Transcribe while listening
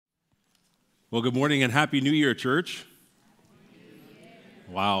Well, good morning and Happy New Year, church.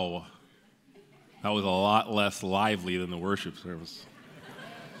 Wow. That was a lot less lively than the worship service.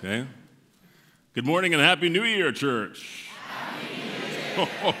 Okay? Good morning and Happy New Year, church.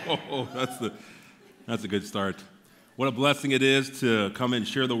 That's a good start. What a blessing it is to come and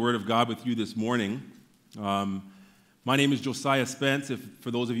share the Word of God with you this morning. My name is Josiah Spence.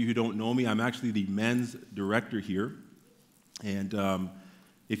 For those of you who don't know me, I'm actually the men's director here. And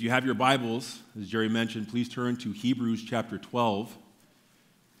if you have your Bibles, as Jerry mentioned, please turn to Hebrews chapter 12,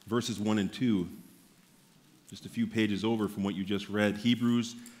 verses 1 and 2. Just a few pages over from what you just read.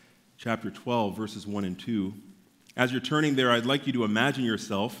 Hebrews chapter 12, verses 1 and 2. As you're turning there, I'd like you to imagine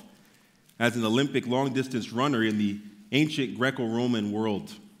yourself as an Olympic long-distance runner in the ancient Greco-Roman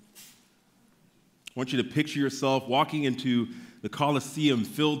world. I want you to picture yourself walking into the Colosseum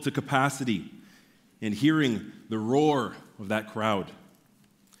filled to capacity and hearing the roar of that crowd.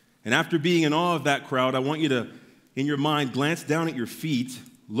 And after being in awe of that crowd, I want you to, in your mind, glance down at your feet,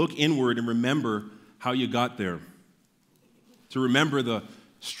 look inward, and remember how you got there. To remember the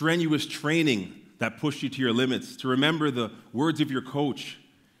strenuous training that pushed you to your limits. To remember the words of your coach,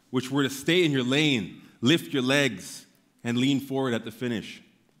 which were to stay in your lane, lift your legs, and lean forward at the finish.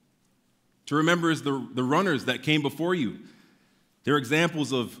 To remember is the runners that came before you. They're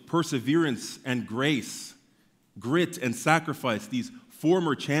examples of perseverance and grace, grit and sacrifice, these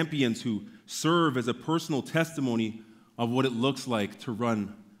former champions who serve as a personal testimony of what it looks like to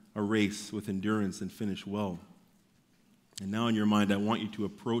run a race with endurance and finish well. And now in your mind, I want you to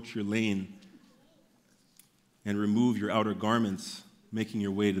approach your lane and remove your outer garments, making your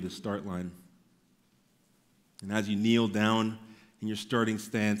way to the start line. And as you kneel down in your starting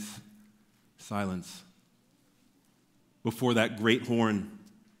stance, silence. Before that great horn,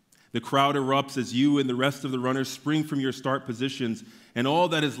 the crowd erupts as you and the rest of the runners spring from your start positions, and all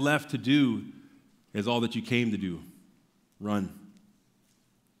that is left to do is all that you came to do. Run.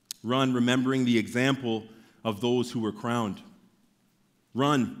 Run, remembering the example of those who were crowned.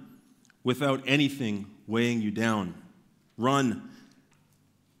 Run without anything weighing you down. Run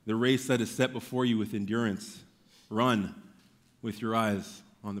the race that is set before you with endurance. Run with your eyes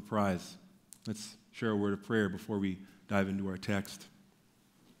on the prize. Let's share a word of prayer before we dive into our text.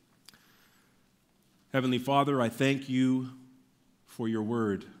 Heavenly Father, I thank you for your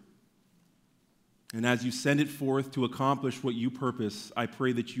word. And as you send it forth to accomplish what you purpose, I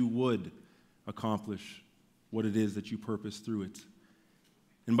pray that you would accomplish what it is that you purpose through it.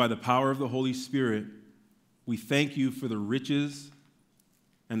 And by the power of the Holy Spirit, we thank you for the riches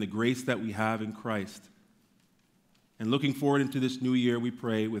and the grace that we have in Christ. And looking forward into this new year, we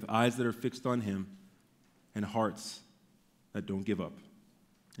pray with eyes that are fixed on him and hearts that don't give up.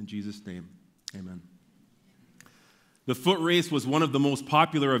 In Jesus' name, amen. The foot race was one of the most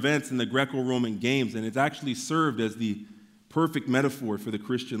popular events in the Greco-Roman games, and it's actually served as the perfect metaphor for the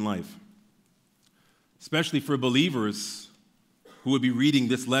Christian life, especially for believers who would be reading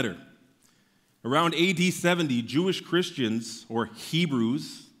this letter. Around AD 70, Jewish Christians, or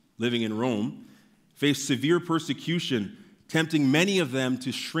Hebrews, living in Rome, faced severe persecution, tempting many of them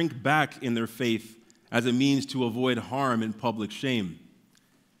to shrink back in their faith as a means to avoid harm and public shame.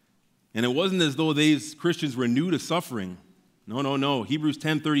 And it wasn't as though these Christians were new to suffering. No. Hebrews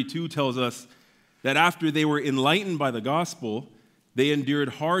 10:32 tells us that after they were enlightened by the gospel, they endured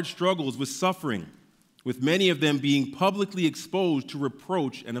hard struggles with suffering, with many of them being publicly exposed to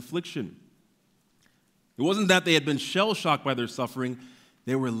reproach and affliction. It wasn't that they had been shell-shocked by their suffering,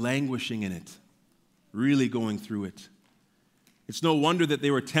 they were languishing in it, really going through it. It's no wonder that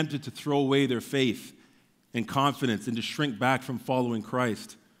they were tempted to throw away their faith and confidence and to shrink back from following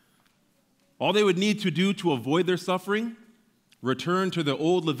Christ. All they would need to do to avoid their suffering, return to the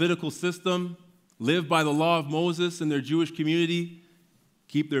old Levitical system, live by the law of Moses in their Jewish community,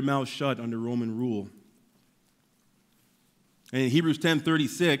 keep their mouths shut under Roman rule. And in Hebrews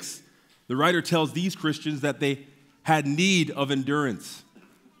 10:36, the writer tells these Christians that they had need of endurance,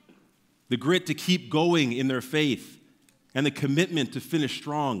 the grit to keep going in their faith, and the commitment to finish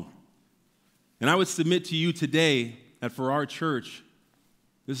strong. And I would submit to you today that for our church,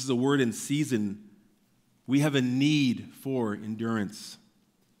 this is a word in season. We have a need for endurance.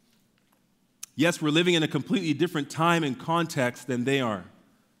 Yes, we're living in a completely different time and context than they are.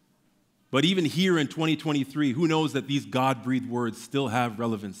 But even here in 2023, who knows that these God-breathed words still have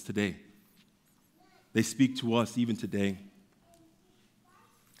relevance today? They speak to us even today.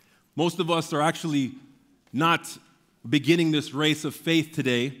 Most of us are actually not beginning this race of faith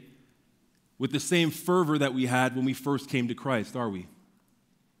today with the same fervor that we had when we first came to Christ, are we?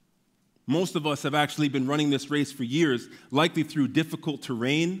 Most of us have actually been running this race for years, likely through difficult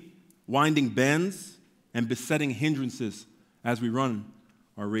terrain, winding bends, and besetting hindrances as we run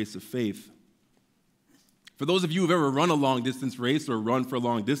our race of faith. For those of you who've ever run a long-distance race or run for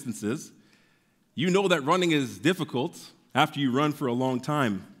long distances, you know that running is difficult after you run for a long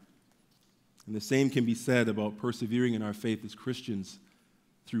time. And the same can be said about persevering in our faith as Christians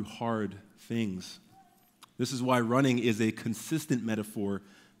through hard things. This is why running is a consistent metaphor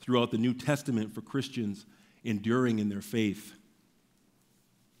throughout the New Testament for Christians enduring in their faith.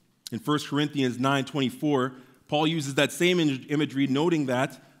 In 1 Corinthians 9:24, Paul uses that same imagery, noting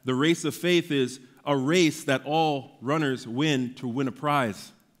that the race of faith is a race that all runners win to win a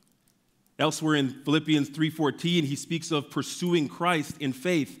prize. Elsewhere in Philippians 3:14, he speaks of pursuing Christ in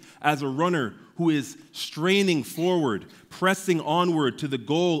faith as a runner who is straining forward, pressing onward to the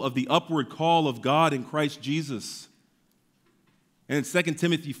goal of the upward call of God in Christ Jesus. And in 2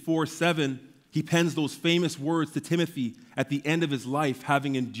 Timothy 4:7, he pens those famous words to Timothy at the end of his life,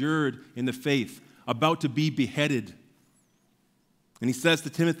 having endured in the faith, about to be beheaded. And he says to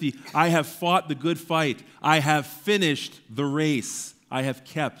Timothy, I have fought the good fight. I have finished the race. I have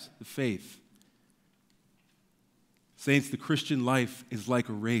kept the faith. Saints, the Christian life is like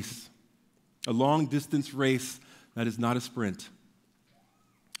a race, a long-distance race that is not a sprint,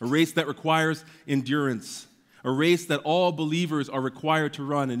 a race that requires endurance, a race that all believers are required to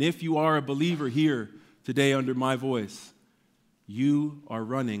run. And if you are a believer here today under my voice, you are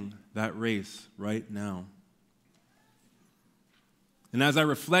running that race right now. And as I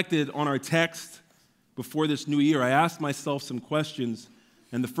reflected on our text before this new year, I asked myself some questions,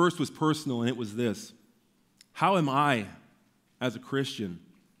 and the first was personal, and it was this: how am I, as a Christian,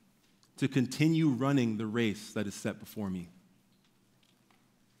 to continue running the race that is set before me?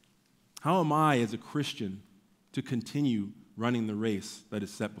 How am I, as a Christian, to continue running the race that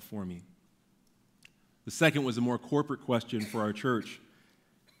is set before me? The second was a more corporate question for our church.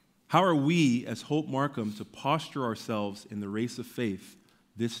 How are we, as Hope Markham, to posture ourselves in the race of faith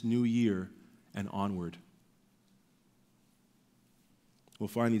this new year and onward? We'll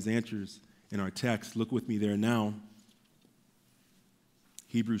find these answers in our text. Look with me there now.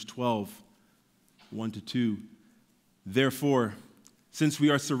 Hebrews 12, 1-2. Therefore, since we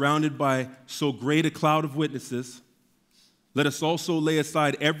are surrounded by so great a cloud of witnesses, let us also lay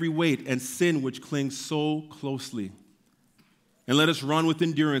aside every weight and sin which clings so closely. And let us run with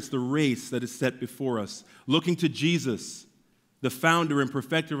endurance the race that is set before us, looking to Jesus, the founder and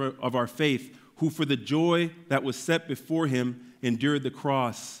perfecter of our faith, who for the joy that was set before him endured the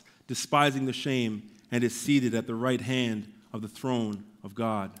cross, despising the shame, and is seated at the right hand of the throne of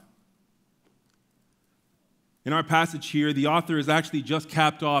God. In our passage here, the author has actually just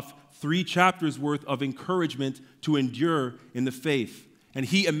capped off 3 chapters worth of encouragement to endure in the faith. And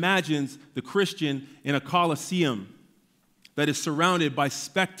he imagines the Christian in a Colosseum that is surrounded by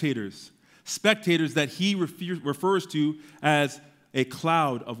spectators that he refers to as a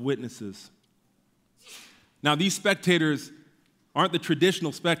cloud of witnesses. Now, these spectators aren't the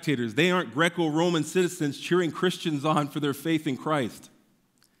traditional spectators. They aren't Greco-Roman citizens cheering Christians on for their faith in Christ.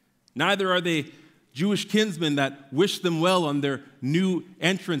 Neither are they Jewish kinsmen that wish them well on their new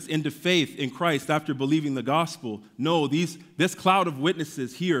entrance into faith in Christ after believing the gospel. No, this cloud of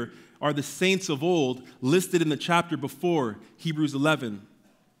witnesses here are the saints of old listed in the chapter before, Hebrews 11.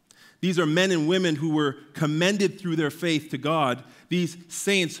 These are men and women who were commended through their faith to God, these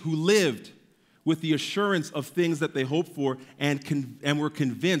saints who lived with the assurance of things that they hoped for and were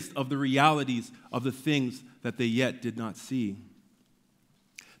convinced of the realities of the things that they yet did not see.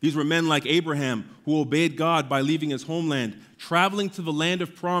 These were men like Abraham, who obeyed God by leaving his homeland, traveling to the land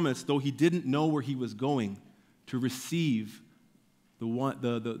of promise, though he didn't know where he was going, to receive the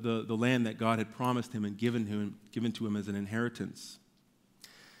land that God had promised him and given to him as an inheritance.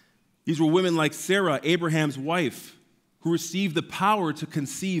 These were women like Sarah, Abraham's wife, who received the power to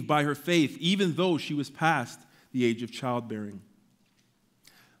conceive by her faith, even though she was past the age of childbearing.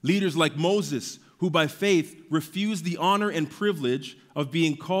 Leaders like Moses, who by faith refused the honor and privilege of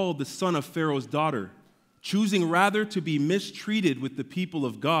being called the son of Pharaoh's daughter, choosing rather to be mistreated with the people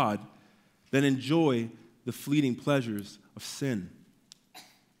of God than enjoy the fleeting pleasures of sin.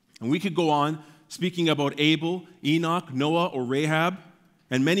 And we could go on speaking about Abel, Enoch, Noah, or Rahab,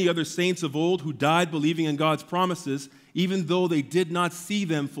 and many other saints of old who died believing in God's promises, even though they did not see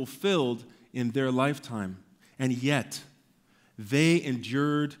them fulfilled in their lifetime. And yet, they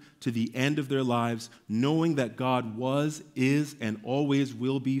endured to the end of their lives, knowing that God was, is, and always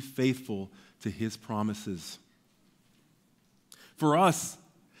will be faithful to his promises. For us,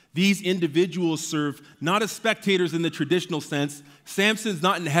 these individuals serve not as spectators in the traditional sense. Samson's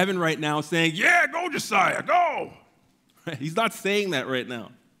not in heaven right now saying, "Yeah, go Josiah, go." He's not saying that right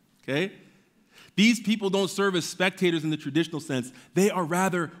now. okay? These people don't serve as spectators in the traditional sense. They are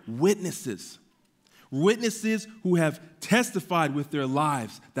rather witnesses. Witnesses who have testified with their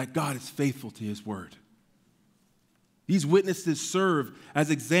lives that God is faithful to his word. These witnesses serve as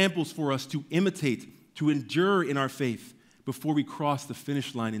examples for us to imitate, to endure in our faith before we cross the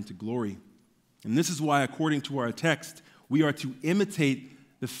finish line into glory. And this is why, according to our text, we are to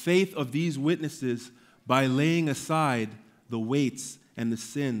imitate the faith of these witnesses by laying aside the weights and the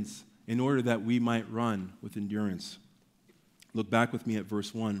sins in order that we might run with endurance. Look back with me at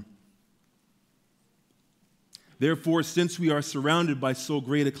verse 1. Therefore, since we are surrounded by so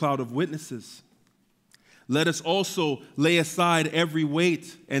great a cloud of witnesses, let us also lay aside every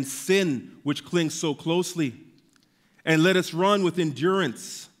weight and sin which clings so closely, and let us run with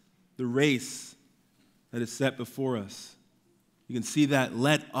endurance the race that is set before us. You can see that.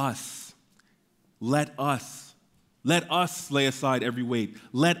 Let us lay aside every weight.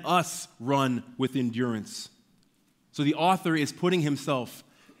 Let us run with endurance. So the author is putting himself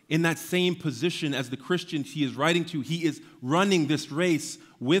in that same position as the Christians he is writing to. He is running this race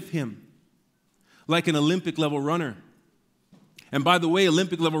with him, like an Olympic-level runner. And by the way,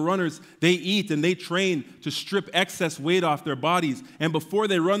 Olympic-level runners, they eat and they train to strip excess weight off their bodies. And before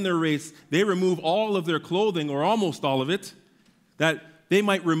they run their race, they remove all of their clothing, or almost all of it, that they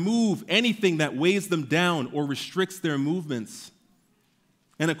might remove anything that weighs them down or restricts their movements.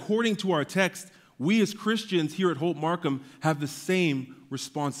 And according to our text, we as Christians here at Hope Markham have the same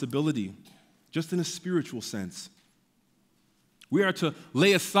responsibility, just in a spiritual sense. We are to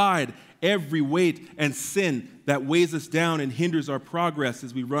lay aside every weight and sin that weighs us down and hinders our progress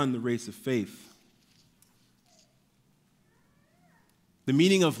as we run the race of faith. The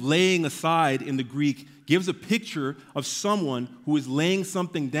meaning of laying aside in the Greek gives a picture of someone who is laying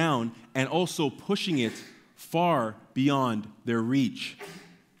something down and also pushing it far beyond their reach.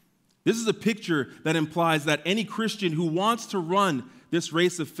 This is a picture that implies that any Christian who wants to run this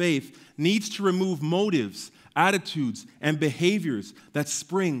race of faith needs to remove motives, attitudes, and behaviors that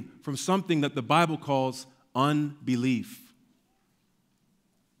spring from something that the Bible calls unbelief.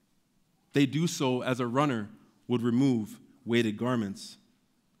 They do so as a runner would remove weighted garments.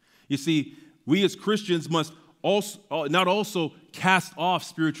 You see, we as Christians must not also cast off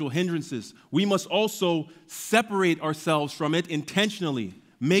spiritual hindrances. We must also separate ourselves from it intentionally,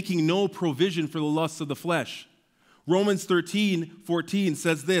 making no provision for the lusts of the flesh. Romans 13:14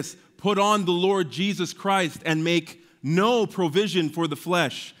 says this, "Put on the Lord Jesus Christ and make no provision for the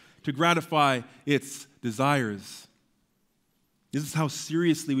flesh to gratify its desires." This is how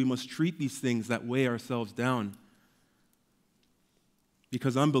seriously we must treat these things that weigh ourselves down,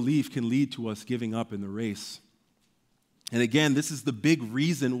 because unbelief can lead to us giving up in the race. And again, this is the big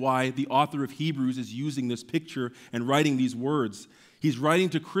reason why the author of Hebrews is using this picture and writing these words. He's writing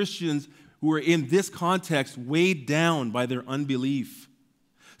to Christians who are in this context weighed down by their unbelief.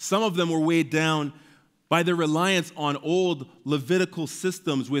 Some of them were weighed down by their reliance on old Levitical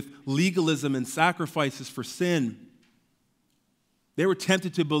systems with legalism and sacrifices for sin. They were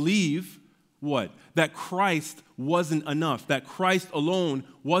tempted to believe, what? That Christ wasn't enough, that Christ alone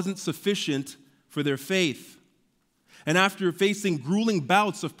wasn't sufficient for their faith. And after facing grueling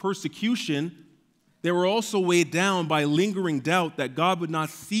bouts of persecution, they were also weighed down by lingering doubt that God would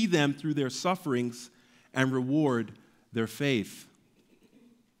not see them through their sufferings and reward their faith.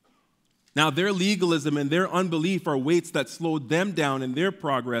 Now, their legalism and their unbelief are weights that slowed them down in their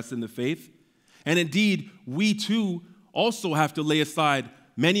progress in the faith. And indeed, we too also have to lay aside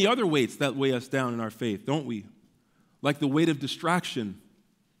many other weights that weigh us down in our faith, don't we? Like the weight of distraction,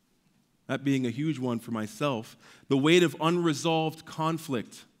 that being a huge one for myself, the weight of unresolved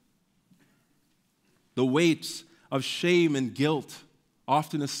conflict, the weight of shame and guilt,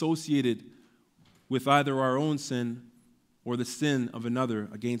 often associated with either our own sin or the sin of another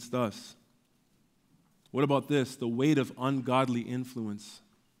against us. What about this? The weight of ungodly influence.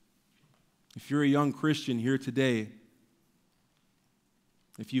 If you're a young Christian here today,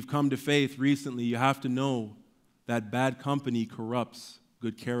 if you've come to faith recently, you have to know that bad company corrupts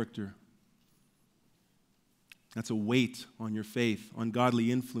good character. That's a weight on your faith,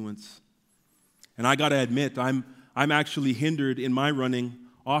 ungodly influence. And I got to admit, I'm actually hindered in my running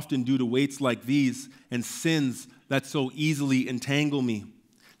often due to weights like these and sins that so easily entangle me,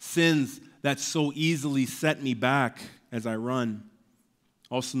 sins that so easily set me back as I run,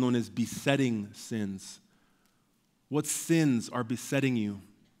 also known as besetting sins. What sins are besetting you?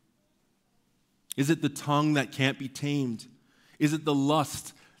 Is it the tongue that can't be tamed? Is it the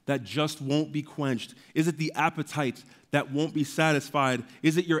lust that just won't be quenched? Is it the appetite that won't be satisfied?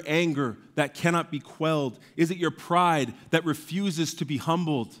 Is it your anger that cannot be quelled? Is it your pride that refuses to be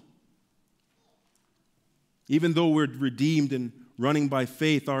humbled? Even though we're redeemed and running by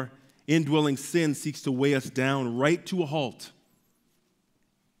faith, our indwelling sin seeks to weigh us down right to a halt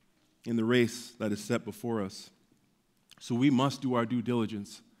in the race that is set before us. So we must do our due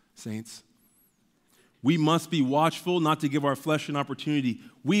diligence, saints. We must be watchful not to give our flesh an opportunity.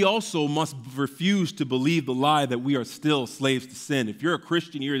 We also must refuse to believe the lie that we are still slaves to sin. If you're a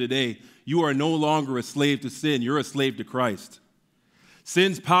Christian here today, you are no longer a slave to sin. You're a slave to Christ.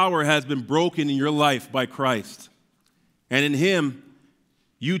 Sin's power has been broken in your life by Christ. And in him,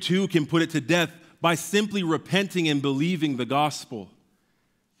 you too can put it to death by simply repenting and believing the gospel.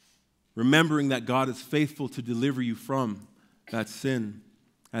 Remembering that God is faithful to deliver you from that sin,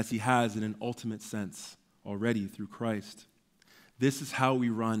 as he has in an ultimate sense already through Christ. This is how we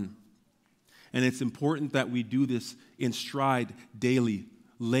run. And it's important that we do this in stride daily,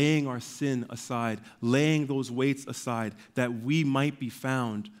 laying our sin aside, laying those weights aside, that we might be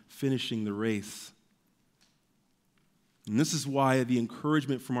found finishing the race. And this is why the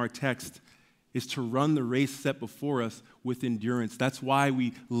encouragement from our text is to run the race set before us with endurance. That's why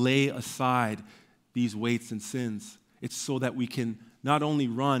we lay aside these weights and sins. It's so that we can not only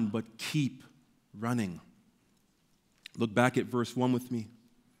run, but keep running. Look back at verse 1 with me.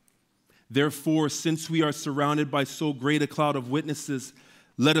 Therefore, since we are surrounded by so great a cloud of witnesses,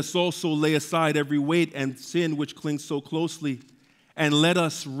 let us also lay aside every weight and sin which clings so closely, and let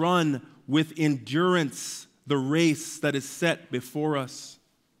us run with endurance the race that is set before us.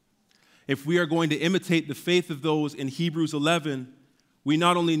 If we are going to imitate the faith of those in Hebrews 11, we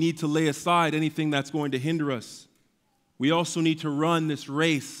not only need to lay aside anything that's going to hinder us, we also need to run this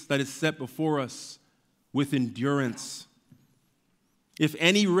race that is set before us with endurance. If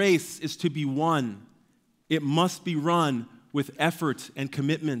any race is to be won, it must be run with effort and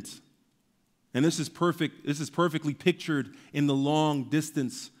commitment. And this is perfectly pictured in the long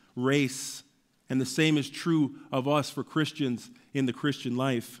distance race. And the same is true of us for Christians in the Christian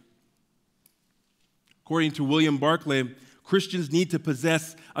life. According to William Barclay, Christians need to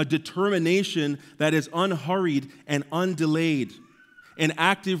possess a determination that is unhurried and undelayed, an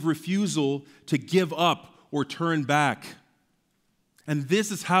active refusal to give up or turn back. And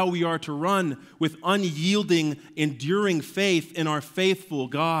this is how we are to run, with unyielding, enduring faith in our faithful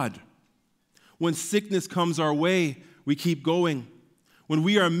God. When sickness comes our way, we keep going. When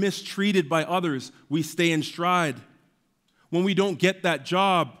we are mistreated by others, we stay in stride. When we don't get that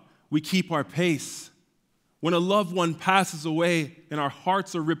job, we keep our pace. When a loved one passes away and our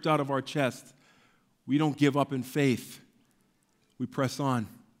hearts are ripped out of our chest, we don't give up in faith. We press on.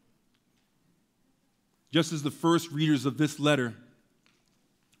 Just as the first readers of this letter,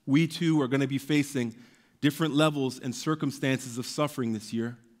 we too are going to be facing different levels and circumstances of suffering this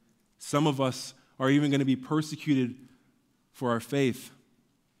year. Some of us are even going to be persecuted for our faith.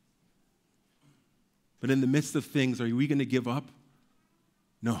 But in the midst of things, are we going to give up?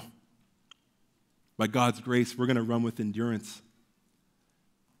 No. By God's grace, we're going to run with endurance.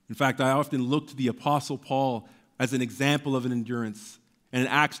 In fact, I often look to the Apostle Paul as an example of an endurance. And in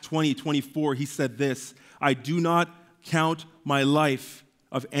Acts 20:24, he said this, I do not count my life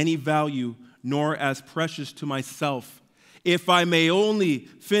of any value, nor as precious to myself, if I may only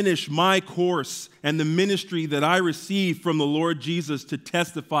finish my course and the ministry that I received from the Lord Jesus to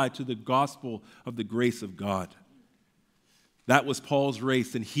testify to the gospel of the grace of God. That was Paul's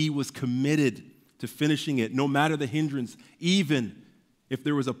race, and he was committed to finishing it, no matter the hindrance, even if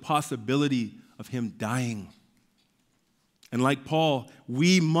there was a possibility of him dying. And like Paul,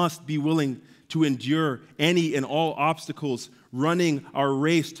 we must be willing to endure any and all obstacles, running our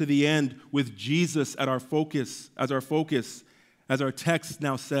race to the end with Jesus as our focus, as our text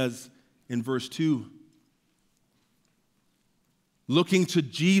now says in verse 2. Looking to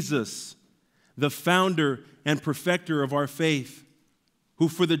Jesus, the founder and perfecter of our faith, who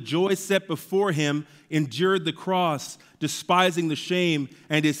for the joy set before him endured the cross, despising the shame,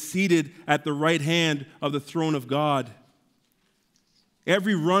 and is seated at the right hand of the throne of God.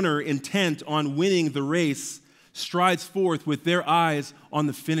 Every runner intent on winning the race strides forth with their eyes on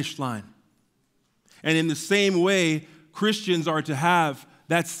the finish line. And in the same way, Christians are to have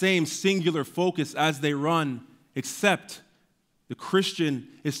that same singular focus as they run, except the Christian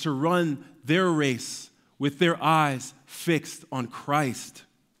is to run their race with their eyes fixed on Christ.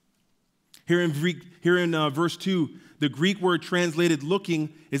 Here in verse 2, the Greek word translated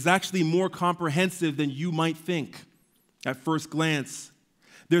looking is actually more comprehensive than you might think at first glance.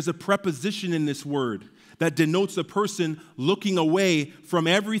 There's a preposition in this word that denotes a person looking away from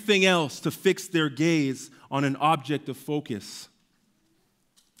everything else to fix their gaze on an object of focus.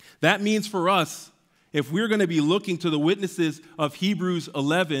 That means for us, if we're going to be looking to the witnesses of Hebrews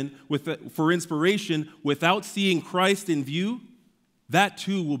 11 for inspiration without seeing Christ in view, that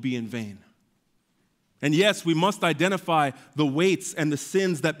too will be in vain. And yes, we must identify the weights and the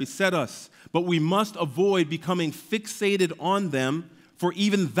sins that beset us, but we must avoid becoming fixated on them, for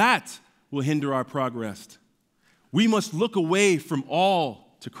even that will hinder our progress. We must look away from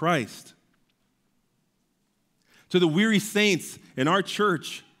all to Christ. To the weary saints in our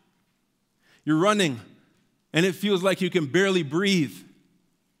church, you're running and it feels like you can barely breathe.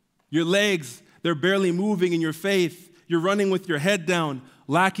 Your legs, they're barely moving in your faith. You're running with your head down,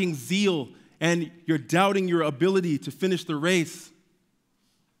 lacking zeal, and you're doubting your ability to finish the race.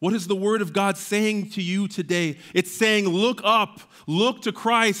 What is the Word of God saying to you today? It's saying, look up, look to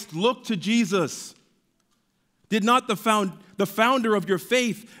Christ, look to Jesus. Did not the founder of your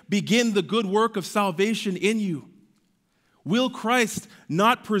faith begin the good work of salvation in you? Will Christ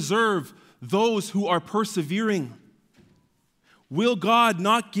not preserve those who are persevering? Will God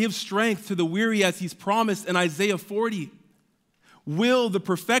not give strength to the weary as he's promised in Isaiah 40? Will the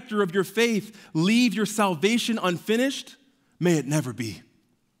perfecter of your faith leave your salvation unfinished? May it never be.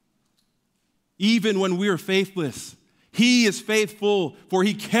 Even when we are faithless, he is faithful, for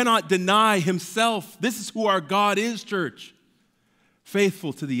he cannot deny himself. This is who our God is, church.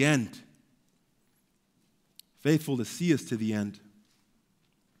 Faithful to the end. Faithful to see us to the end.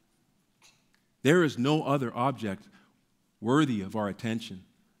 There is no other object worthy of our attention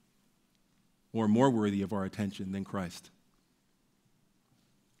or more worthy of our attention than Christ.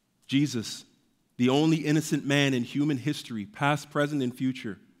 Jesus, the only innocent man in human history, past, present, and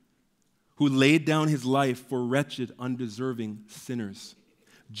future, who laid down his life for wretched, undeserving sinners.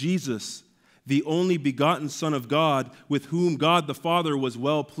 Jesus, the only begotten Son of God, with whom God the Father was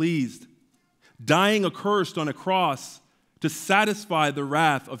well pleased, dying accursed on a cross to satisfy the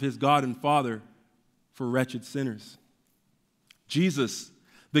wrath of his God and Father for wretched sinners. Jesus,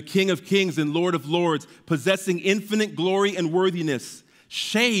 the King of kings and Lord of lords, possessing infinite glory and worthiness,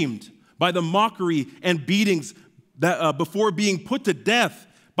 shamed by the mockery and beatings that, before being put to death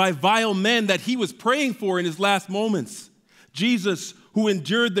by vile men that he was praying for in his last moments. Jesus, who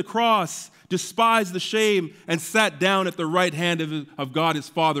endured the cross, despised the shame, and sat down at the right hand of God his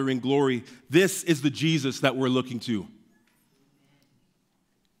Father in glory. This is the Jesus that we're looking to.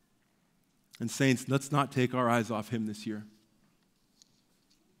 And saints, let's not take our eyes off him this year.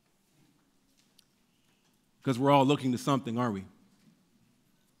 Because we're all looking to something, aren't we?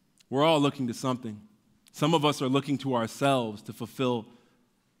 We're all looking to something. Some of us are looking to ourselves to fulfill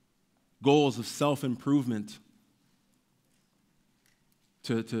goals of self-improvement,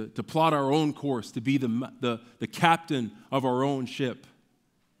 to plot our own course, to be the captain of our own ship.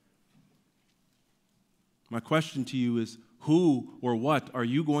 My question to you is, who or what are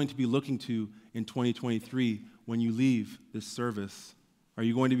you going to be looking to in 2023 when you leave this service? Are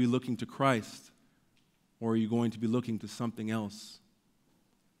you going to be looking to Christ, or are you going to be looking to something else?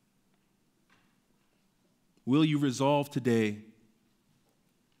 Will you resolve today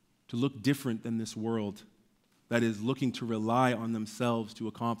to look different than this world that is looking to rely on themselves to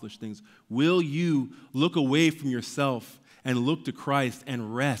accomplish things? Will you look away from yourself and look to Christ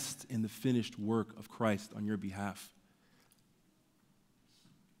and rest in the finished work of Christ on your behalf?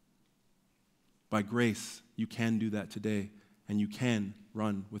 By grace, you can do that today, and you can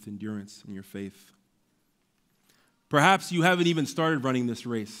run with endurance in your faith. Perhaps you haven't even started running this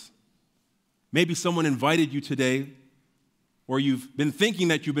race. Maybe someone invited you today, or you've been thinking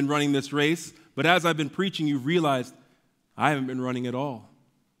that you've been running this race, but as I've been preaching, you've realized, I haven't been running at all.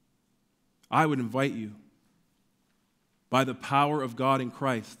 I would invite you, by the power of God in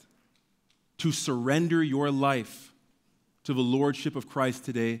Christ, to surrender your life to the lordship of Christ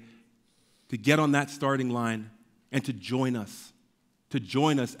today, to get on that starting line and to join us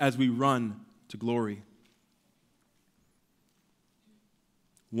as we run to glory.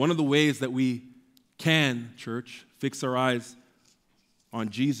 One of the ways that we can, church, fix our eyes on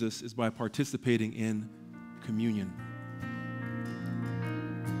Jesus is by participating in communion.